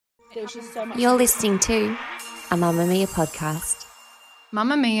There's just so much. You're listening to a Mamamia podcast.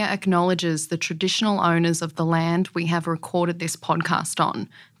 Mamamia acknowledges the traditional owners of the land we have recorded this podcast on,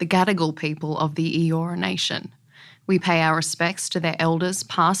 the Gadigal people of the Eora Nation. We pay our respects to their elders,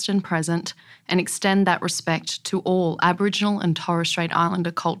 past and present, and extend that respect to all Aboriginal and Torres Strait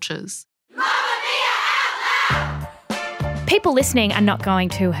Islander cultures. People listening are not going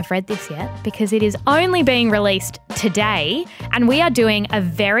to have read this yet because it is only being released today, and we are doing a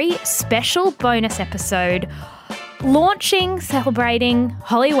very special bonus episode celebrating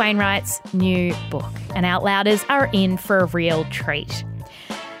Holly Wainwright's new book, and Out Louders are in for a real treat.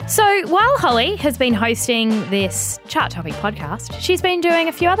 So while Holly has been hosting this Chart Topic podcast, she's been doing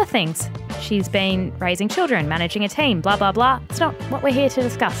a few other things. She's been raising children, managing a team, blah, blah, blah. It's not what we're here to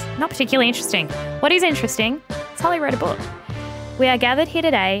discuss. Not particularly interesting. What is interesting is Holly wrote a book. We are gathered here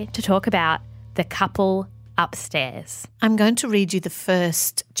today to talk about The Couple Upstairs. I'm going to read you the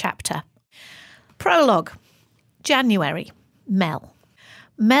first chapter. Prologue. January. Mel.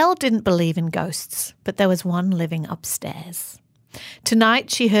 Mel didn't believe in ghosts, but there was one living upstairs. Tonight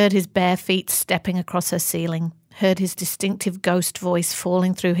she heard his bare feet stepping across her ceiling, heard his distinctive ghost voice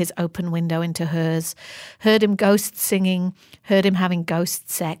falling through his open window into hers, heard him ghost singing, heard him having ghost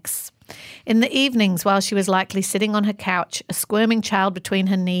sex. In the evenings, while she was likely sitting on her couch, a squirming child between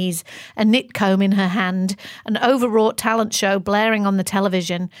her knees, a knit comb in her hand, an overwrought talent show blaring on the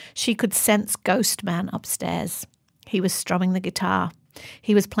television, she could sense Ghost Man upstairs. He was strumming the guitar.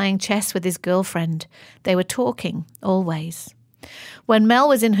 He was playing chess with his girlfriend. They were talking, always. When Mel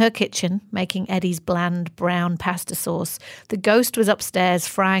was in her kitchen, making Eddie's bland brown pasta sauce, the ghost was upstairs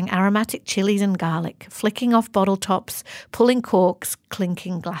frying aromatic chilies and garlic, flicking off bottle tops, pulling corks,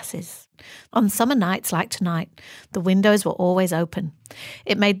 clinking glasses. On summer nights like tonight, the windows were always open.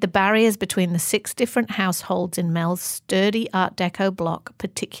 It made the barriers between the 6 different households in Mel's sturdy Art Deco block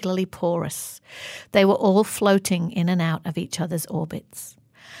particularly porous. They were all floating in and out of each other's orbits.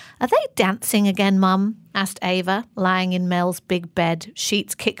 "Are they dancing again, Mum?" asked Ava, lying in Mel's big bed,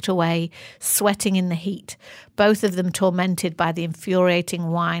 sheets kicked away, sweating in the heat, both of them tormented by the infuriating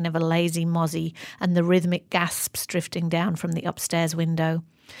whine of a lazy mozzie and the rhythmic gasps drifting down from the upstairs window.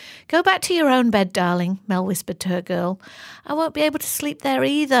 "Go back to your own bed, darling," Mel whispered to her girl. "I won't be able to sleep there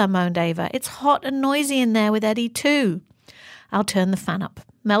either," moaned Ava. "It's hot and noisy in there with Eddie too." "I'll turn the fan up."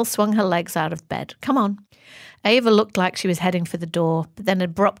 Mel swung her legs out of bed. "Come on." Ava looked like she was heading for the door, but then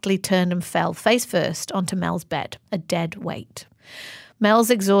abruptly turned and fell, face first, onto Mel's bed, a dead weight. Mel's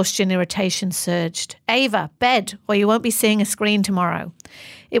exhaustion irritation surged. "Ava, bed, or you won't be seeing a screen tomorrow."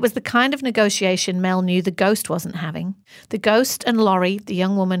 It was the kind of negotiation Mel knew the ghost wasn't having. The ghost and Laurie, the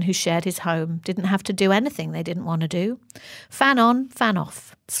young woman who shared his home, didn't have to do anything they didn't want to do. Fan on, fan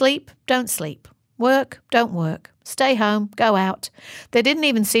off. Sleep, don't sleep. Work, don't work. Stay home, go out. They didn't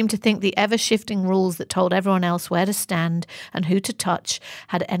even seem to think the ever-shifting rules that told everyone else where to stand and who to touch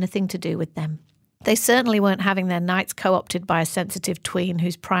had anything to do with them. They certainly weren't having their nights co-opted by a sensitive tween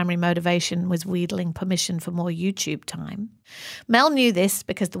whose primary motivation was wheedling permission for more YouTube time. Mel knew this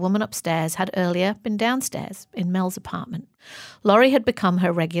because the woman upstairs had earlier been downstairs in Mel's apartment. Laurie had become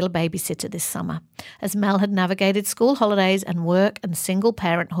her regular babysitter this summer, as Mel had navigated school holidays and work and single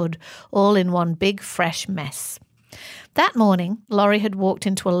parenthood all in one big, fresh mess. That morning, Laurie had walked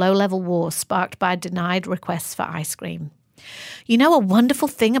into a low-level war sparked by denied requests for ice cream. "You know a wonderful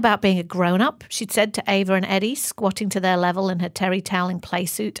thing about being a grown-up?" she'd said to Ava and Eddie, squatting to their level in her terry-toweling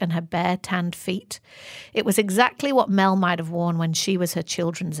playsuit and her bare, tanned feet. It was exactly what Mel might have worn when she was her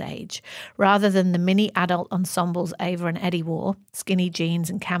children's age, rather than the mini-adult ensembles Ava and Eddie wore, skinny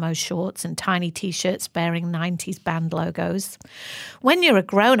jeans and camo shorts and tiny T-shirts bearing 90s band logos. "When you're a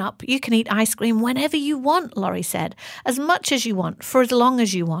grown-up, you can eat ice cream whenever you want," Laurie said, "as much as you want, for as long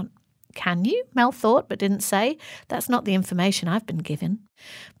as you want." "Can you?" Mel thought, but didn't say. "That's not the information I've been given."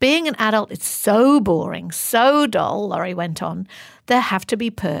 "Being an adult is so boring, so dull," Laurie went on. "There have to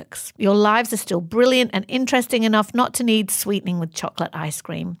be perks. Your lives are still brilliant and interesting enough not to need sweetening with chocolate ice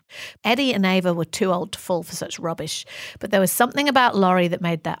cream." Eddie and Ava were too old to fall for such rubbish, but there was something about Laurie that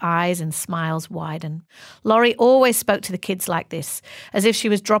made their eyes and smiles widen. Laurie always spoke to the kids like this, as if she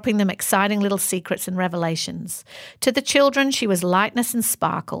was dropping them exciting little secrets and revelations. To the children, she was lightness and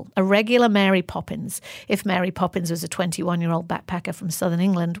sparkle, a regular Mary Poppins, if Mary Poppins was a 21-year-old backpacker from Southern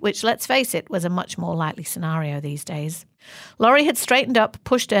England, which, let's face it, was a much more likely scenario these days. Laurie had straightened up,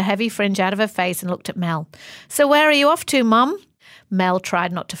 pushed her heavy fringe out of her face and looked at Mel. "So where are you off to, Mum?" Mel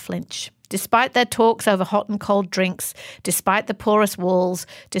tried not to flinch. Despite their talks over hot and cold drinks, despite the porous walls,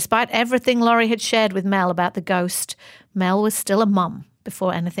 despite everything Laurie had shared with Mel about the ghost, Mel was still a mum,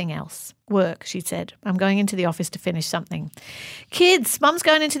 before anything else. Work, she said. I'm going into the office to finish something. Kids, Mum's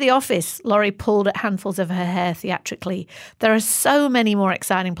going into the office. Laurie pulled at handfuls of her hair theatrically. There are so many more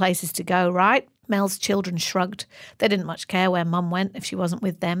exciting places to go, right? Mel's children shrugged. They didn't much care where Mum went if she wasn't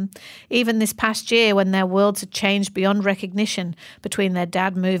with them. Even this past year, when their worlds had changed beyond recognition between their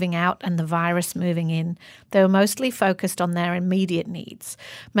dad moving out and the virus moving in, they were mostly focused on their immediate needs.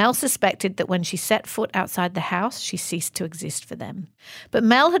 Mel suspected that when she set foot outside the house, she ceased to exist for them. But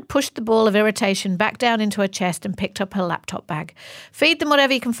Mel had pushed the ball of irritation back down into her chest and picked up her laptop bag. Feed them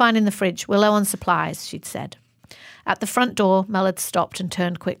whatever you can find in the fridge. We're low on supplies, she'd said. At the front door, Mel had stopped and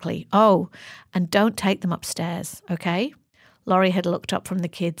turned quickly. Oh, and don't take them upstairs, okay? Laurie had looked up from the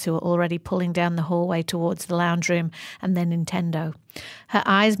kids who were already pulling down the hallway towards the lounge room and then Nintendo. Her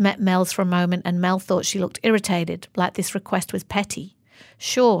eyes met Mel's for a moment and Mel thought she looked irritated, like this request was petty.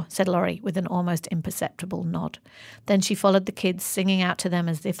 Sure, said Laurie with an almost imperceptible nod. Then she followed the kids, singing out to them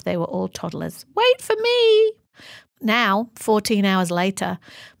as if they were all toddlers. Wait for me! Now, 14 hours later,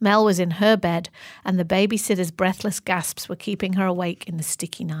 Mel was in her bed and the babysitter's breathless gasps were keeping her awake in the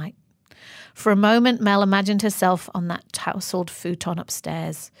sticky night. For a moment, Mel imagined herself on that tousled futon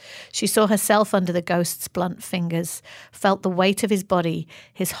upstairs. She saw herself under the ghost's blunt fingers, felt the weight of his body,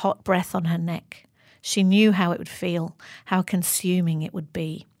 his hot breath on her neck. She knew how it would feel, how consuming it would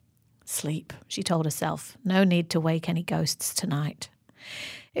be. Sleep, she told herself. No need to wake any ghosts tonight.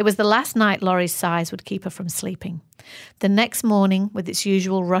 It was the last night Laurie's sighs would keep her from sleeping. The next morning, with its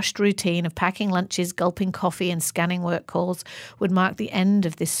usual rushed routine of packing lunches, gulping coffee and scanning work calls, would mark the end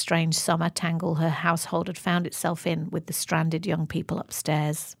of this strange summer tangle her household had found itself in with the stranded young people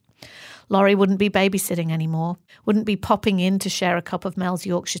upstairs. Laurie wouldn't be babysitting anymore, wouldn't be popping in to share a cup of Mel's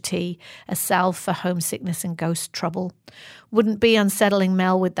Yorkshire tea, a salve for homesickness and ghost trouble, wouldn't be unsettling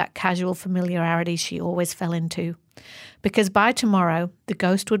Mel with that casual familiarity she always fell into. Because by tomorrow, the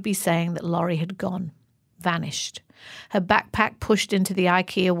ghost would be saying that Laurie had gone, vanished. Her backpack pushed into the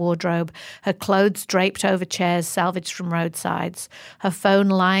IKEA wardrobe, her clothes draped over chairs salvaged from roadsides, her phone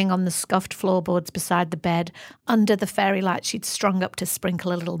lying on the scuffed floorboards beside the bed, under the fairy light she'd strung up to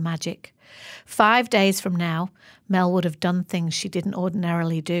sprinkle a little magic. 5 days from now, Mel would have done things she didn't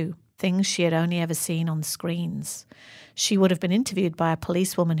ordinarily do, things she had only ever seen on screens. She would have been interviewed by a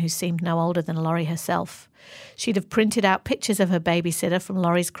policewoman who seemed no older than Laurie herself. She'd have printed out pictures of her babysitter from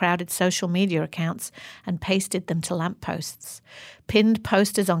Laurie's crowded social media accounts and pasted them to lampposts. Pinned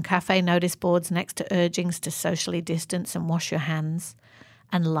posters on cafe notice boards next to urgings to socially distance and wash your hands.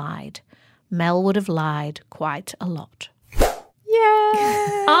 And lied. Mel would have lied quite a lot.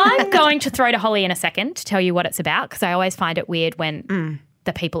 Yeah. I'm going to throw to Holly in a second to tell you what it's about because I always find it weird when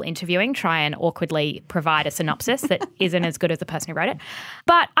the people interviewing try and awkwardly provide a synopsis that isn't as good as the person who wrote it.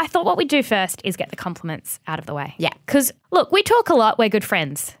 But I thought what we'd do first is get the compliments out of the way. Yeah. Because, look, we talk a lot. We're good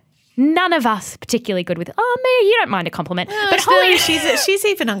friends. None of us particularly good with, me, you don't mind a compliment. But Holly... She's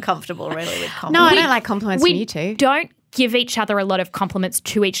even uncomfortable, really, with compliments. No, I don't like compliments from you two. We don't give each other a lot of compliments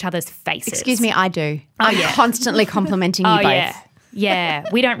to each other's faces. Excuse me, I do. I'm constantly complimenting you both. Yeah. Yeah,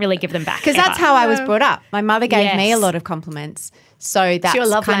 we don't really give them back. Because that's how I was brought up. My mother gave me a lot of compliments. So that's your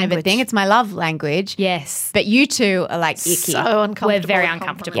love kind language. of a thing. It's my love language. Yes. But you two are like icky. So uncomfortable. We're very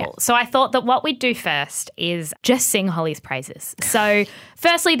uncomfortable. So I thought that what we'd do first is just sing Holly's praises. So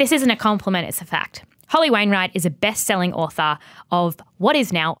firstly, this isn't a compliment, it's a fact. Holly Wainwright is a best-selling author of what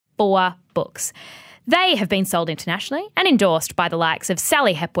is now 4 books. They have been sold internationally and endorsed by the likes of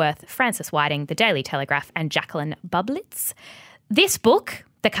Sally Hepworth, Frances Whiting, The Daily Telegraph and Jacqueline Bublitz. This book,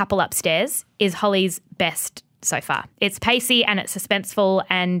 The Couple Upstairs, is Holly's best so far. It's pacey and it's suspenseful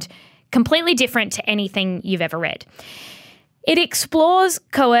and completely different to anything you've ever read. It explores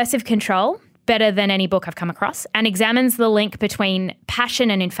coercive control better than any book I've come across and examines the link between passion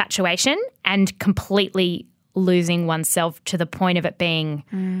and infatuation and completely losing oneself to the point of it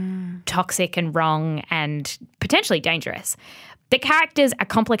being toxic and wrong and potentially dangerous. The characters are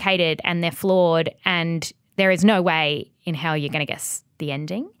complicated and they're flawed and there is no way in hell you're going to guess the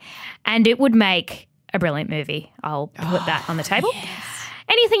ending. And it would make a brilliant movie. I'll put that on the table. Yes.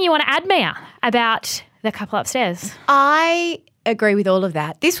 Anything you want to add, Mia, about The Couple Upstairs? I agree with all of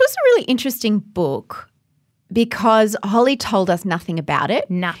that. This was a really interesting book because Holly told us nothing about it.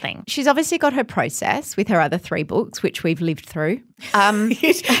 Nothing. She's obviously got her process with her other 3 books, which we've lived through.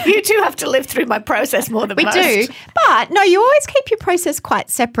 You two have to live through my process more than most. We do. But no, you always keep your process quite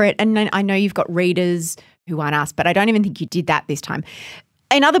separate. And I know you've got readers who aren't us, but I don't even think you did that this time.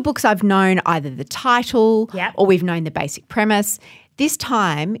 In other books, I've known either the title or we've known the basic premise. This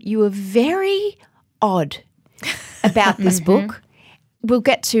time, you were very odd about this book. We'll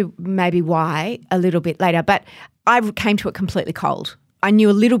get to maybe why a little bit later, but I came to it completely cold. I knew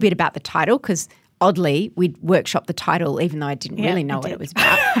a little bit about the title because oddly we'd workshopped the title even though I didn't really know what it was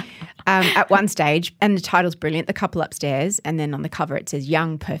about at one stage. And the title's brilliant, The Couple Upstairs, and then on the cover it says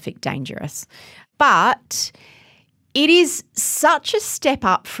Young, Perfect, Dangerous. But it is such a step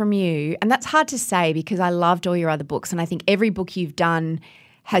up from you, and that's hard to say because I loved all your other books and I think every book you've done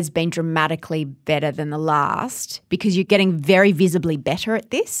has been dramatically better than the last because you're getting very visibly better at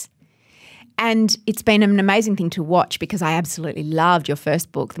this. And it's been an amazing thing to watch because I absolutely loved your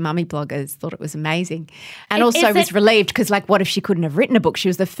first book, The Mummy Bloggers, thought it was amazing. And also was relieved because, like, what if she couldn't have written a book? She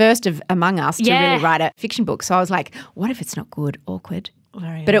was the first among us to really write a fiction book. So I was like, what if it's not good? Awkward.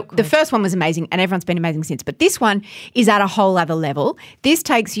 The first one was amazing and everyone's been amazing since. But this one is at a whole other level. This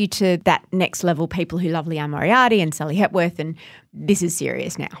takes you to that next level, people who love Liane Moriarty and Sally Hepworth, and this is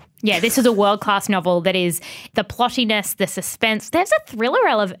serious now. Yeah, this is a world-class novel that is the plottiness, the suspense. There's a thriller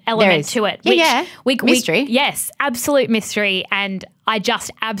element to it. Mystery. Yes, absolute mystery, and I just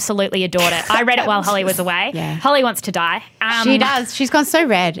absolutely adored it. I read it while Holly was away. Yeah. Holly wants to die. She does. She's gone so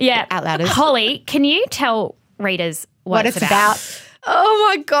red out loud. Holly, can you tell readers what it's about? Oh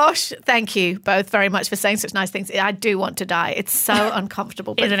my gosh. Thank you both very much for saying such nice things. I do want to die. It's so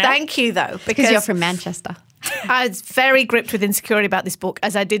uncomfortable. But thank you though. Because you're from Manchester. I was very gripped with insecurity about this book,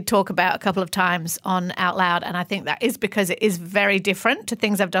 as I did talk about a couple of times on Out Loud. And I think that is because it is very different to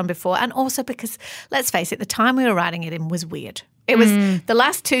things I've done before. And also because, let's face it, the time we were writing it in was weird. It was the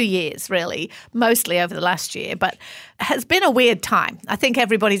last 2 years, really, mostly over the last year, but has been a weird time. I think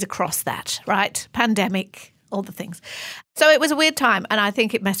everybody's across that, right? Pandemic, all the things. So it was a weird time and I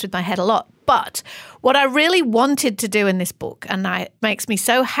think it messed with my head a lot. But what I really wanted to do in this book, and it makes me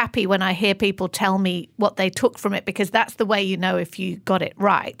so happy when I hear people tell me what they took from it, because that's the way you know if you got it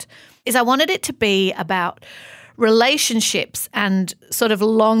right, is I wanted it to be about relationships and sort of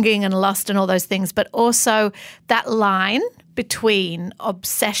longing and lust and all those things, but also that line between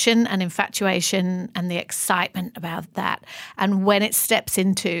obsession and infatuation and the excitement about that and when it steps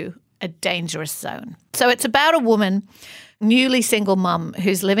into a dangerous zone. So it's about a woman, newly single mum,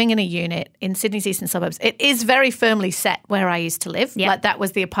 who's living in a unit in Sydney's eastern suburbs. It is very firmly set where I used to live. Yep. Like that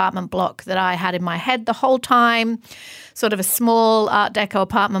was the apartment block that I had in my head the whole time, sort of a small Art Deco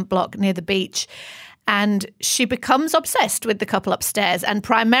apartment block near the beach. And she becomes obsessed with the couple upstairs, and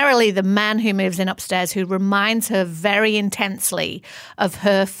primarily the man who moves in upstairs, who reminds her very intensely of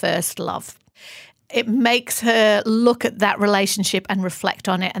her first love. It makes her look at that relationship and reflect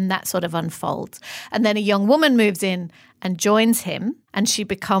on it, and that sort of unfolds. And then a young woman moves in and joins him, and she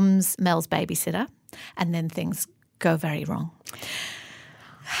becomes Mel's babysitter, and then things go very wrong.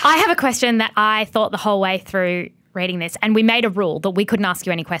 I have a question that I thought the whole way through reading this, and we made a rule that we couldn't ask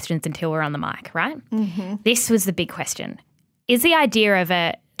you any questions until we're on the mic, right? Mm-hmm. This was the big question. Is the idea of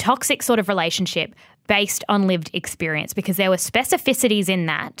a toxic sort of relationship based on lived experience? Because there were specificities in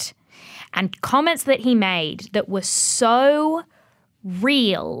that and comments that he made that were so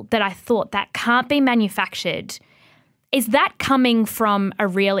real that I thought that can't be manufactured. Is that coming from a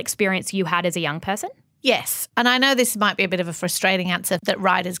real experience you had as a young person? Yes. And I know this might be a bit of a frustrating answer that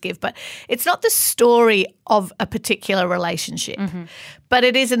writers give, but it's not the story of a particular relationship, but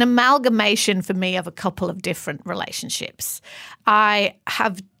it is an amalgamation for me of a couple of different relationships. I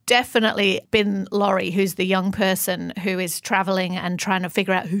have definitely been Laurie, who's the young person who is traveling and trying to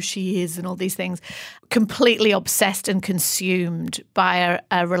figure out who she is and all these things, completely obsessed and consumed by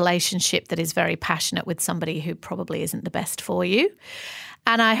a relationship that is very passionate with somebody who probably isn't the best for you.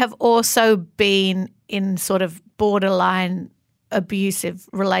 And I have also been in sort of borderline abusive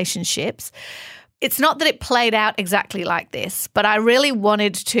relationships. It's not that it played out exactly like this, but I really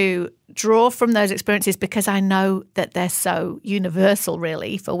wanted to draw from those experiences because I know that they're so universal,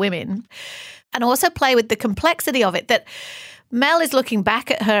 really, for women. And also play with the complexity of it, that Mel is looking back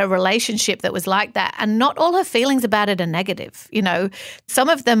at her relationship that was like that, and not all her feelings about it are negative. You know, some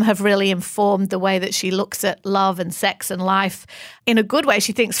of them have really informed the way that she looks at love and sex and life in a good way.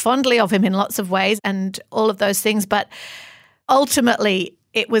 She thinks fondly of him in lots of ways and all of those things. But ultimately,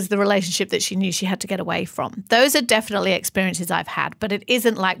 it was the relationship that she knew she had to get away from. Those are definitely experiences I've had, but it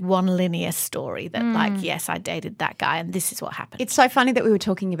isn't like one linear story that like, yes, I dated that guy and this is what happened. It's so funny that we were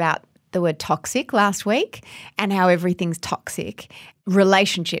talking about the word toxic last week and how everything's toxic.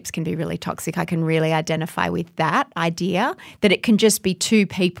 Relationships can be really toxic. I can really identify with that idea that it can just be two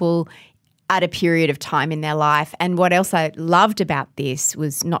people at a period of time in their life. And what else I loved about this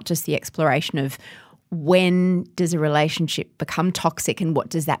was not just the exploration of when does a relationship become toxic and what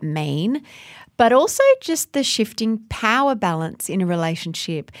does that mean, but also just the shifting power balance in a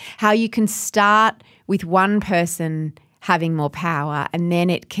relationship, how you can start with one person having more power and then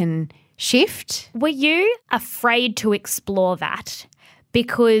it can shift. Were you afraid to explore that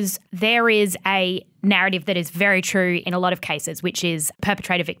because there is a narrative that is very true in a lot of cases, which is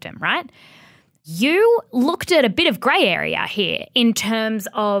perpetrator-victim, right? You looked at a bit of grey area here in terms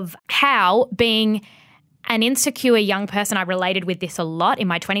of how being an insecure young person, I related with this a lot in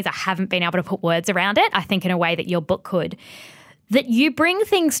my 20s. I haven't been able to put words around it, I think in a way that your book could, that you bring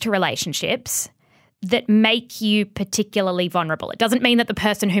things to relationships that make you particularly vulnerable. It doesn't mean that the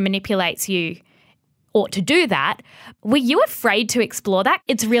person who manipulates you ought to do that. Were you afraid to explore that?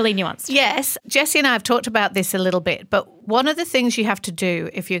 It's really nuanced. Yes. Jessie and I have talked about this a little bit, but one of the things you have to do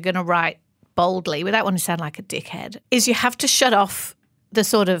if you're going to write boldly, without wanting to sound like a dickhead, is you have to shut off the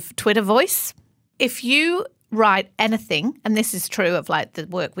sort of Twitter voice. If you write anything, and this is true of like the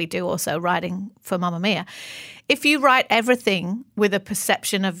work we do also writing for Mamamia, if you write everything with a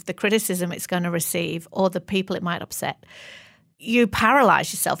perception of the criticism it's going to receive or the people it might upset, you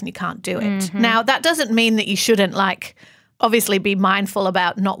paralyze yourself and you can't do it. Mm-hmm. Now, that doesn't mean that you shouldn't obviously be mindful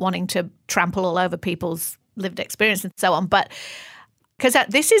about not wanting to trample all over people's lived experience and so on, but because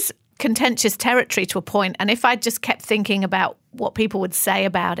this is contentious territory to a point, and if I just kept thinking about what people would say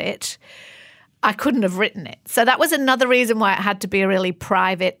about it, I couldn't have written it. So that was another reason why it had to be a really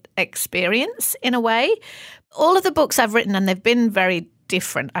private experience in a way. All of the books I've written, and they've been very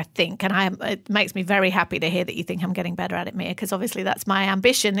different, I think, and it makes me very happy to hear that you think I'm getting better at it, Mia, because obviously that's my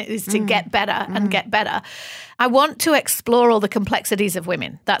ambition, is to get better and get better. I want to explore all the complexities of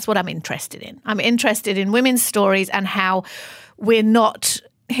women. That's what I'm interested in. I'm interested in women's stories and how we're not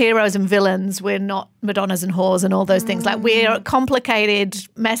heroes and villains, we're not Madonnas and whores and all those things. Like, we're complicated,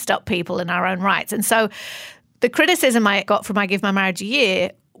 messed up people in our own rights. And so the criticism I got from I Give My Marriage a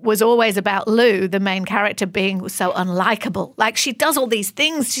Year was always about Lou, the main character, being so unlikable. Like, she does all these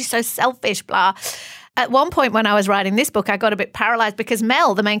things, she's so selfish, blah. At one point when I was writing this book, I got a bit paralyzed because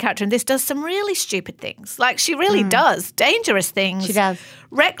Mel, the main character in this, does some really stupid things. Like, she really does. Dangerous things. She does.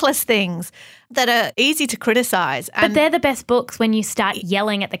 Reckless things that are easy to criticize. But they're the best books when you start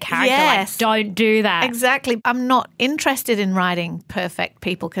yelling at the character, like, don't do that. Exactly. I'm not interested in writing perfect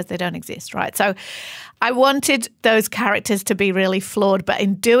people because they don't exist, right? So I wanted those characters to be really flawed, but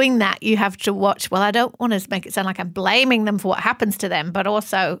in doing that, you have to watch, well, I don't want to make it sound like I'm blaming them for what happens to them, but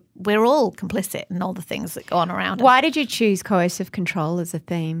also we're all complicit in all the things that go on around us. Why did you choose coercive control as a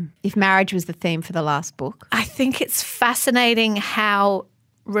theme, if marriage was the theme for the last book? I think it's fascinating how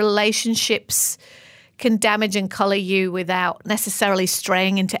relationships can damage and colour you without necessarily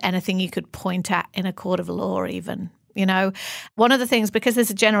straying into anything you could point at in a court of law even. You know, one of the things, because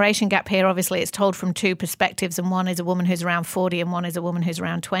there's a generation gap here, obviously it's told from two perspectives, and one is a woman who's around 40 and one is a woman who's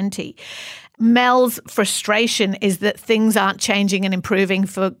around 20. Mel's frustration is that things aren't changing and improving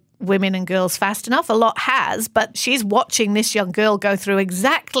for women and girls fast enough. A lot has, but she's watching this young girl go through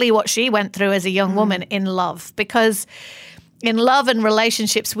exactly what she went through as a young woman in love, because in love and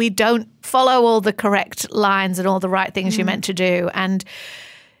relationships, we don't follow all the correct lines and all the right things you're meant to do. And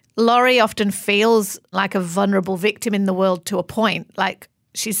Laurie often feels like a vulnerable victim in the world to a point. Like,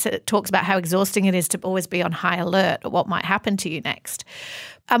 she talks about how exhausting it is to always be on high alert at what might happen to you next.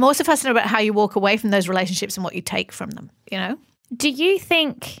 I'm also fascinated about how you walk away from those relationships and what you take from them, you know? Do you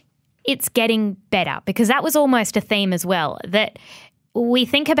think it's getting better? Because that was almost a theme as well, that we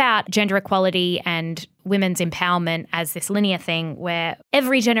think about gender equality and women's empowerment as this linear thing where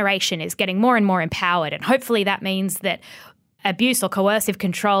every generation is getting more and more empowered, and hopefully that means that abuse or coercive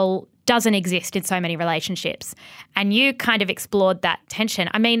control doesn't exist in so many relationships. And you kind of explored that tension.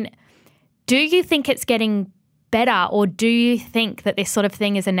 I mean, do you think it's getting better, or do you think that this sort of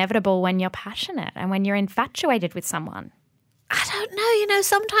thing is inevitable when you're passionate and when you're infatuated with someone? I don't know. You know,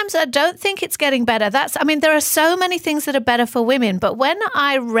 sometimes I don't think it's getting better. There are so many things that are better for women. But when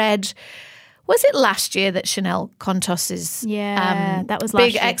I read, was it last year that Chanel Contos's that was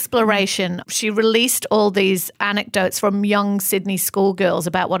big exploration, she released all these anecdotes from young Sydney schoolgirls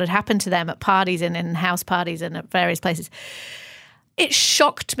about what had happened to them at parties and in house parties and at various places. It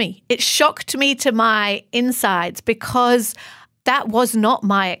shocked me. It shocked me to my insides, because that was not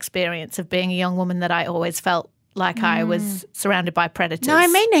my experience of being a young woman, that I always felt like I was surrounded by predators. No,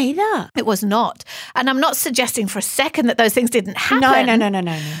 me neither. It was not. And I'm not suggesting for a second that those things didn't happen.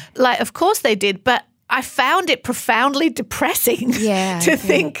 No. Like, of course they did, but I found it profoundly depressing to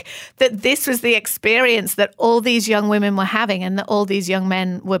think that this was the experience that all these young women were having and that all these young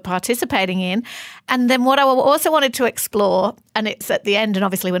men were participating in. And then what I also wanted to explore, and it's at the end, and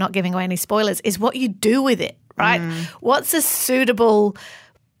obviously we're not giving away any spoilers, is what you do with it, right? What's a suitable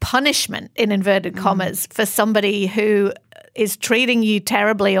punishment, in inverted commas, for somebody who is treating you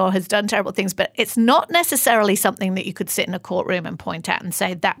terribly or has done terrible things, but it's not necessarily something that you could sit in a courtroom and point at and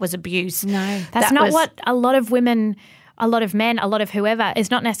say that was abuse. No, that's not what a lot of women a lot of men, a lot of whoever is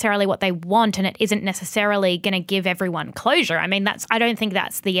not necessarily what they want, and it isn't necessarily going to give everyone closure. I mean, I don't think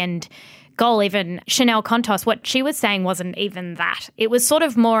that's the end goal. Even Chanel Contos, what she was saying wasn't even that. It was sort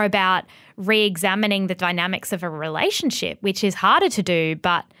of more about re-examining the dynamics of a relationship, which is harder to do,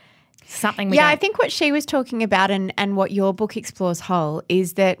 but something we don't. I think what she was talking about and what your book explores whole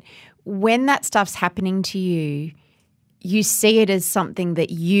is that when that stuff's happening to you, you see it as something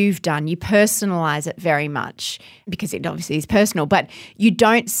that you've done. You personalize it very much because it obviously is personal, but you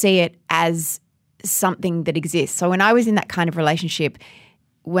don't see it as something that exists. So when I was in that kind of relationship,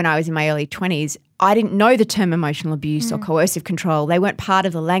 when I was in my early 20s, I didn't know the term emotional abuse or coercive control. They weren't part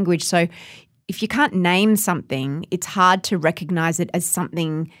of the language. So if you can't name something, it's hard to recognize it as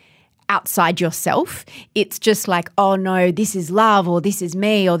something outside yourself. It's just like, oh no, this is love, or this is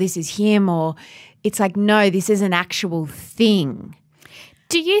me, or this is him, or it's like, no, this is an actual thing.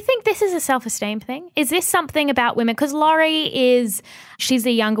 Do you think this is a self-esteem thing? Is this something about women? Because she's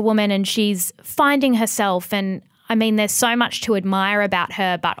a younger woman and she's finding herself, and I mean, there's so much to admire about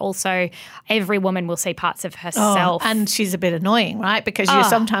her, but also every woman will see parts of herself. And she's a bit annoying, right? Because you're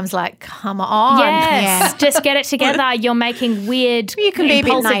sometimes like, come on. Yes, just get it together. You're making weird, you can be a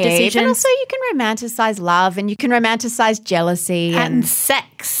bit naive, decisions. and also you can romanticize love and you can romanticize jealousy and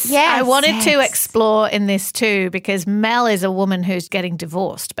sex. Yes, I wanted to explore in this too, because Mel is a woman who's getting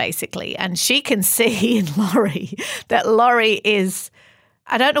divorced basically, and she can see in Laurie that Laurie is,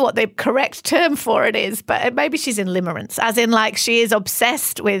 I don't know what the correct term for it is, but maybe she's in limerence, as in like she is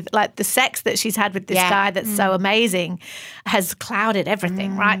obsessed with like the sex that she's had with this guy that's so amazing has clouded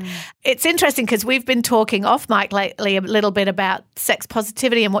everything, right? It's interesting because we've been talking off mic lately a little bit about sex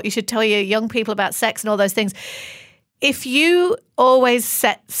positivity and what you should tell your young people about sex and all those things. If you always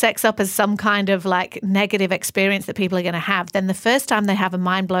set sex up as some kind of like negative experience that people are going to have, then the first time they have a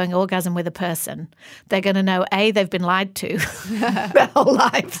mind-blowing orgasm with a person, they're going to know, A, they've been lied to their whole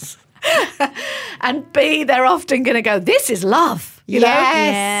lives. And B, they're often going to go, this is love. You know?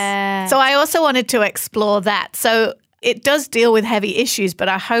 Yeah. So I also wanted to explore that. So it does deal with heavy issues, but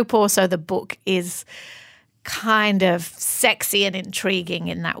I hope also the book is kind of sexy and intriguing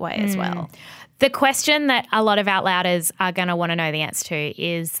in that way as well. The question that a lot of Outlouders are going to want to know the answer to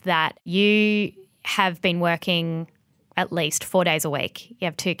is that you have been working at least 4 days a week. You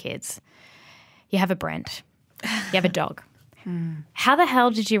have 2 kids. You have a Brent. You have a dog. How the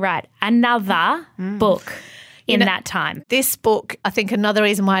hell did you write another book in that time? This book, I think another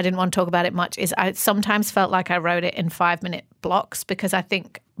reason why I didn't want to talk about it much is I sometimes felt like I wrote it in 5-minute blocks because I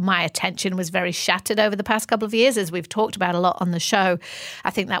think my attention was very shattered over the past couple of years, as we've talked about a lot on the show.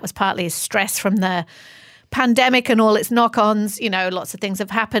 I think that was partly stress from the pandemic and all its knock-ons. You know, lots of things have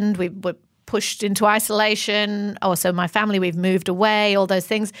happened. We were pushed into isolation. Also, my family, we've moved away, all those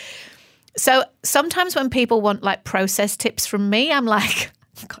things. So sometimes when people want like process tips from me, I'm like,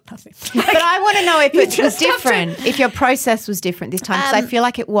 I've got nothing. But I want to know if it was different, if your process was different this time, because I feel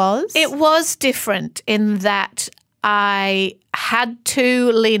like it was. It was different in that I had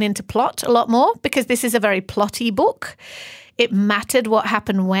to lean into plot a lot more because this is a very plotty book. It mattered what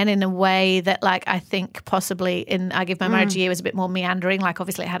happened when in a way that, like, I think possibly in I Give My Marriage a Year was a bit more meandering. Like,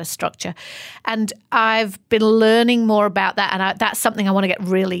 obviously it had a structure. And I've been learning more about that, and that's something I want to get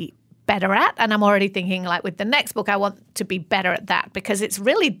really better at, and I'm already thinking like with the next book I want to be better at that because it's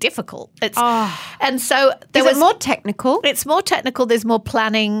really difficult. And so is it more technical? It's more technical. There's more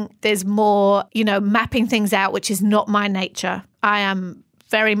planning. There's more, mapping things out, which is not my nature. I am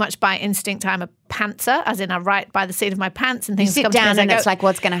very much by instinct. I'm a pantser, as in I write by the seat of my pants and things. You sit down and it's like,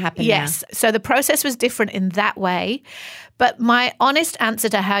 what's going to happen? Yes. Now? So the process was different in that way. But my honest answer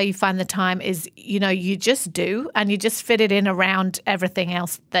to how you find the time is, you just do, and you just fit it in around everything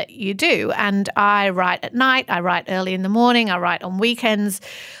else that you do. And I write at night, I write early in the morning, I write on weekends.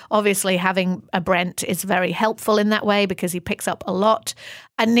 Obviously, having a Brent is very helpful in that way because he picks up a lot.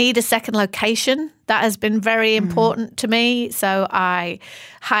 I need a second location. That has been very important to me. So I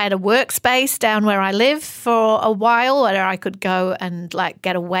hired a workspace down where I live for a while where I could go and like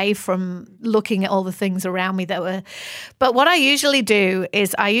get away from looking at all the things around me that were. But what I usually do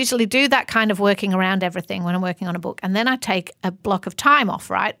is I usually do that kind of working around everything when I'm working on a book. And then I take a block of time off,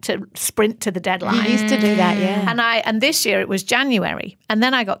 right, to sprint to the deadline. You used to do that, yeah. And this year it was January. And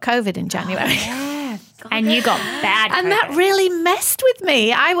then I got COVID in January. Yeah. And you got bad COVID. And that really messed with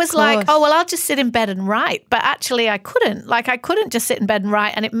me. I was like, oh, well, I'll just sit in bed and write. But actually I couldn't. Like I couldn't just sit in bed and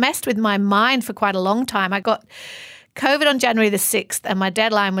write. And it messed with my mind for quite a long time. I got COVID on January the 6th and my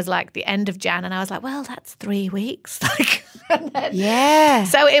deadline was like the end of Jan. And I was like, well, that's 3 weeks. Yeah.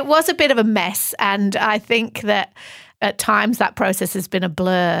 So it was a bit of a mess. And I think that at times that process has been a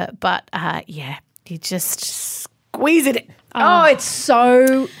blur. But you just squeeze it in. Oh, it's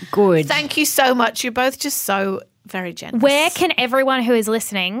so good. Thank you so much. You're both just so very generous. Where can everyone who is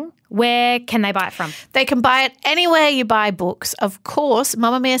listening, where can they buy it from? They can buy it anywhere you buy books. Of course,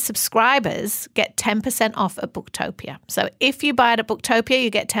 Mamamia subscribers get 10% off at Booktopia. So if you buy it at Booktopia, you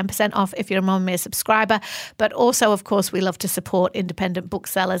get 10% off if you're a Mamamia subscriber. But also, of course, we love to support independent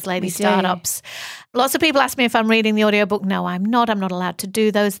booksellers, lady startups. Lots of people ask me if I'm reading the audiobook. No, I'm not. I'm not allowed to do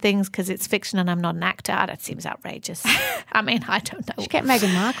those things because it's fiction and I'm not an actor. That seems outrageous. I mean, I don't know. You should get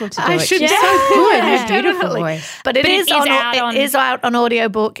Meghan Markle to do I it. should. She's Yeah. so good. Yeah. Her beautiful Definitely. voice. But it is out on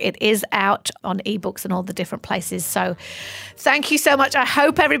audiobook. It is out on ebooks and all the different places. So thank you so much. I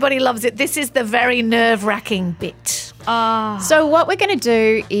hope everybody loves it. This is the very nerve-wracking bit. So what we're going to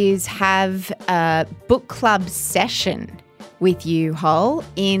do is have a book club session with you, Hol,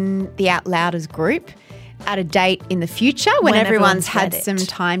 in the Out Louders group at a date in the future when everyone's had some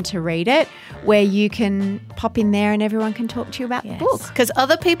time to read it, where you can pop in there and everyone can talk to you about the book. Because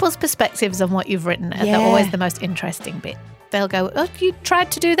other people's perspectives on what you've written are always the most interesting bit. They'll go, oh, you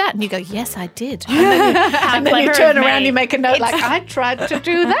tried to do that? And you go, yes, I did. And then you turn around, you make a note like, I tried to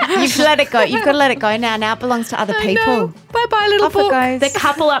do that. You've let it go. You've got to let it go now. Now it belongs to other people. Bye-bye, little Off book. it goes. The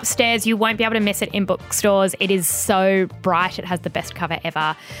couple upstairs, you won't be able to miss it in bookstores. It is so bright. It has the best cover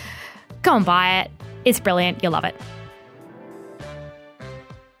ever. Go and buy it. It's brilliant. You'll love it.